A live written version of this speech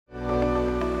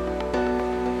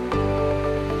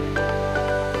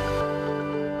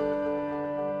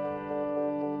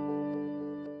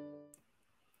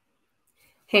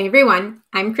Hey everyone,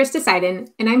 I'm Krista Seiden,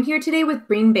 and I'm here today with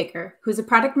Breen Baker, who's a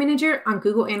product manager on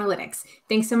Google Analytics.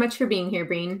 Thanks so much for being here,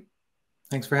 Breen.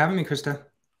 Thanks for having me, Krista.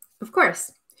 Of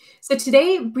course. So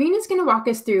today, Breen is going to walk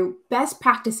us through best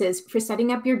practices for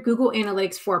setting up your Google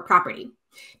Analytics 4 property.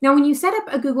 Now, when you set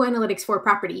up a Google Analytics 4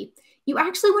 property, you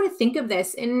actually want to think of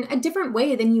this in a different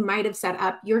way than you might have set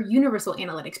up your Universal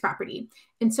Analytics property.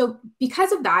 And so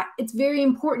because of that, it's very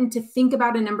important to think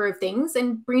about a number of things,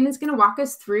 and Breen is going to walk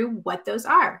us through what those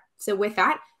are. So with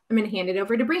that, I'm going to hand it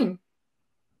over to Breen.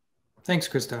 Thanks,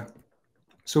 Krista.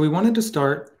 So we wanted to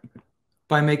start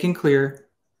by making clear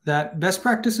that best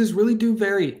practices really do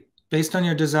vary based on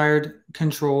your desired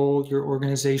control, your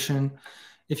organization,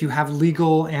 if you have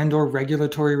legal and/or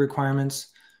regulatory requirements,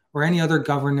 or any other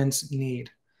governance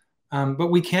need. But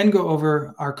we can go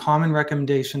over our common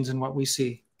recommendations and what we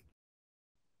see.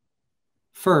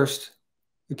 First,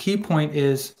 the key point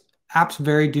is apps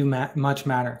very much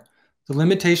matter. The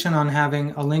limitation on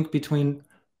having a link between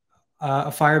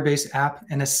a Firebase app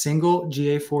and a single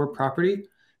GA4 property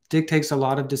dictates a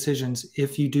lot of decisions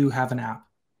if you do have an app.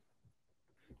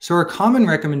 So our common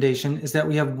recommendation is that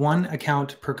we have one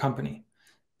account per company.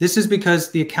 This is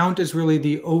because the account is really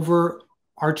the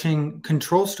overarching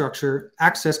control structure,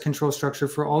 access control structure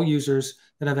for all users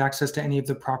that have access to any of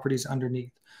the properties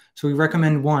underneath. So we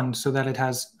recommend one so that it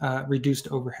has reduced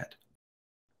overhead.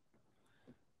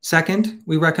 Second,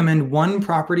 we recommend one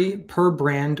property per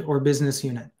brand or business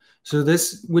unit. So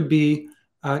this would be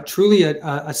truly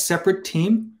a separate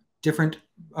team, different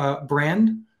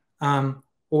brand,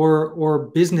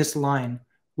 or business line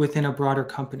within a broader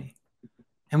company.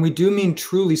 And we do mean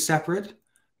truly separate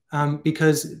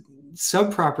because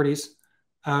subproperties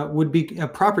would be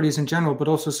properties in general, but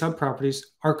also subproperties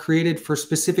are created for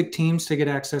specific teams to get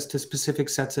access to specific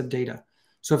sets of data.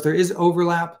 So if there is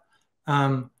overlap,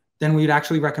 then we'd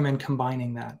actually recommend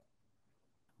combining that.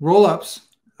 Roll-ups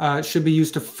should be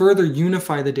used to further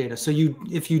unify the data. So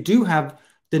if you do have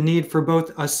the need for both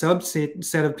a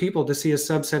subset of people to see a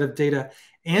subset of data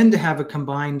and to have a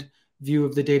combined view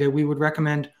of the data, we would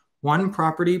recommend one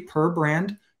property per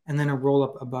brand and then a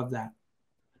roll-up above that.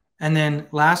 And then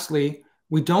lastly,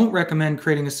 we don't recommend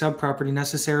creating a subproperty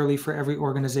necessarily for every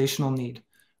organizational need.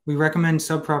 We recommend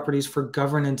subproperties for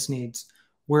governance needs,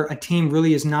 where a team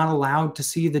really is not allowed to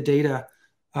see the data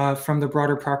from the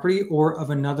broader property or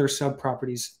of another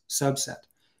subproperty's subset.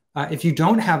 If you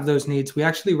don't have those needs, we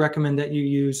actually recommend that you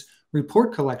use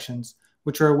report collections,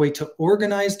 which are a way to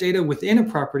organize data within a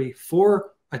property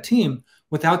for a team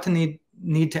without the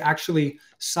need to actually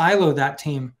silo that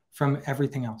team from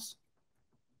everything else.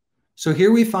 So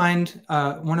here we find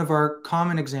one of our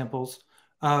common examples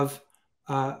of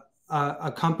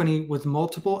a company with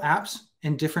multiple apps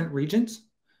in different regions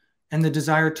and the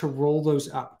desire to roll those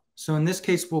up. So in this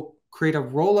case, we'll create a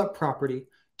roll-up property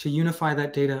to unify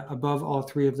that data above all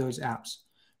three of those apps.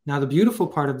 Now, the beautiful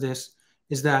part of this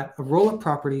is that a roll-up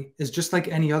property is just like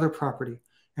any other property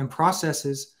and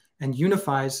processes and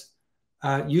unifies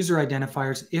user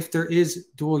identifiers if there is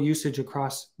dual usage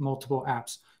across multiple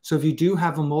apps. So if you do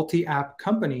have a multi-app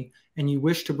company and you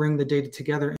wish to bring the data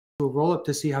together into a roll-up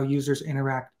to see how users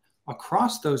interact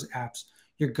across those apps,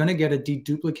 you're going to get a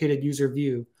deduplicated user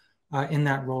view in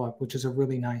that roll-up, which is a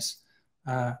really nice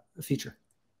feature.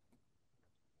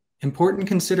 Important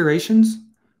considerations,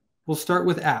 we'll start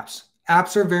with apps.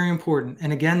 Apps are very important.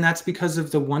 And again, that's because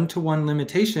of the one-to-one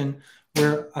limitation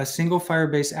where a single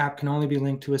Firebase app can only be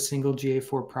linked to a single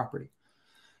GA4 property.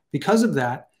 Because of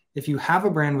that, if you have a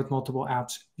brand with multiple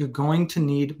apps, you're going to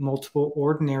need multiple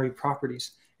ordinary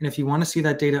properties. And if you want to see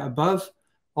that data above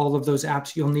all of those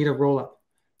apps, you'll need a roll-up.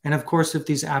 And of course, if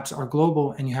these apps are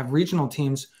global and you have regional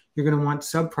teams, you're going to want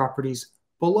sub-properties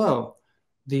below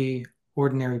the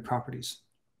ordinary properties.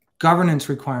 Governance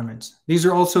requirements. These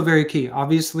are also very key.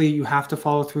 Obviously, you have to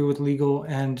follow through with legal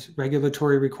and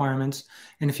regulatory requirements.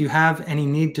 And if you have any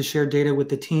need to share data with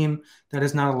the team that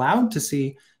is not allowed to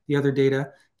see the other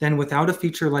data, then without a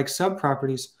feature like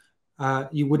subproperties,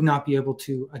 you would not be able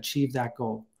to achieve that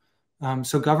goal.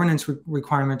 So governance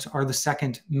requirements are the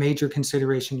second major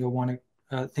consideration you'll want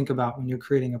to think about when you're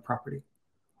creating a property.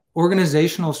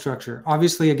 Organizational structure.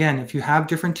 Obviously, again, if you have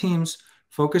different teams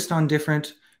focused on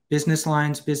different business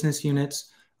lines, business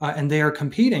units, and they are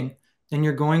competing, then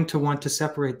you're going to want to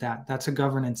separate that. That's a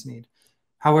governance need.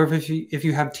 However, if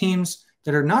you have teams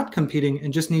that are not competing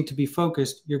and just need to be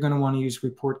focused, you're going to want to use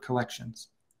report collections.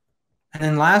 And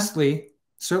then lastly,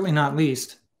 certainly not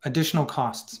least, additional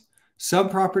costs.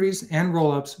 Subproperties and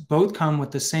rollups both come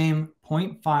with the same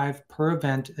 0.5 per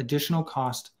event additional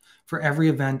cost for every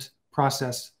event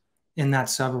processed in that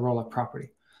sub or rollup property.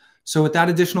 So with that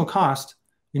additional cost,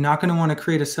 You're not going to want to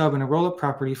create a sub and a roll-up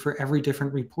property for every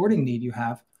different reporting need you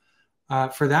have.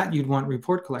 For that, you'd want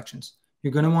report collections.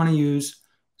 You're going to want to use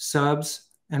subs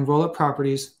and roll-up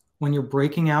properties when you're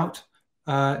breaking out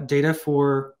data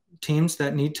for teams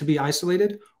that need to be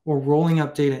isolated or rolling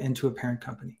up data into a parent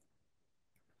company.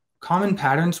 Common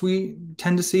patterns we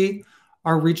tend to see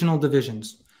are regional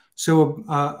divisions. So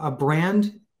a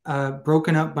brand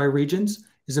broken up by regions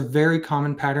is a very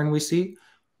common pattern we see,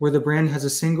 where the brand has a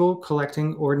single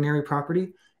collecting ordinary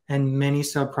property and many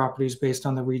sub-properties based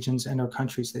on the regions and/or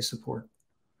countries they support.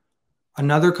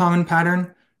 Another common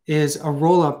pattern is a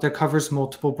roll-up that covers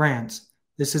multiple brands.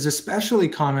 This is especially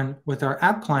common with our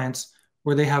app clients,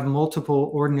 where they have multiple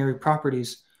ordinary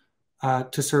properties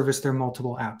to service their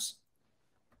multiple apps.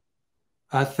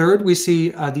 Third, we see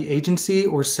the agency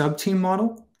or sub-team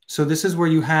model. So this is where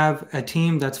you have a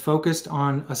team that's focused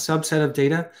on a subset of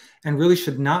data and really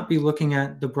should not be looking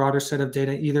at the broader set of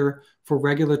data, either for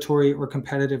regulatory or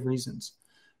competitive reasons.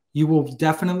 You will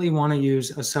definitely want to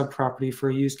use a sub-property for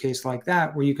a use case like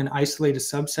that, where you can isolate a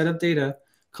subset of data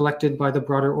collected by the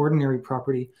broader ordinary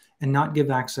property and not give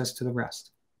access to the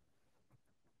rest.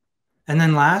 And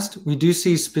then last, we do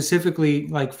see specifically,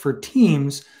 like for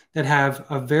teams that have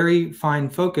a very fine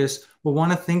focus, will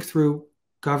want to think through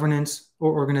governance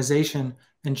or organization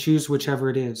and choose whichever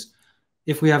it is.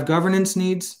 If we have governance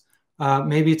needs,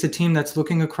 maybe it's a team that's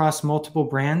looking across multiple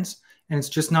brands and it's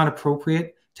just not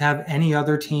appropriate to have any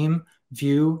other team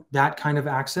view that kind of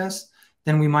access,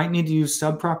 then we might need to use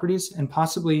sub-properties and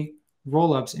possibly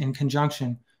roll-ups in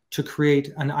conjunction to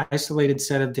create an isolated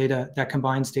set of data that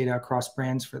combines data across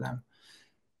brands for them.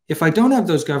 If I don't have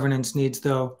those governance needs,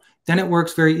 though, then it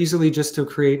works very easily just to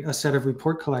create a set of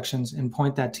report collections and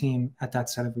point that team at that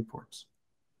set of reports.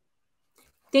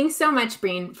 Thanks so much,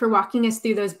 Breen, for walking us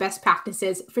through those best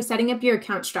practices for setting up your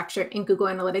account structure in Google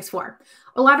Analytics 4.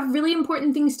 A lot of really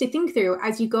important things to think through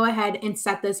as you go ahead and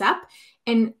set this up,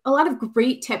 and a lot of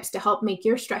great tips to help make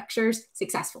your structures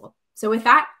successful. So with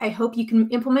that, I hope you can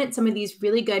implement some of these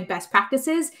really good best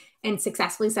practices and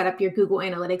successfully set up your Google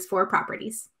Analytics 4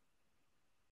 properties.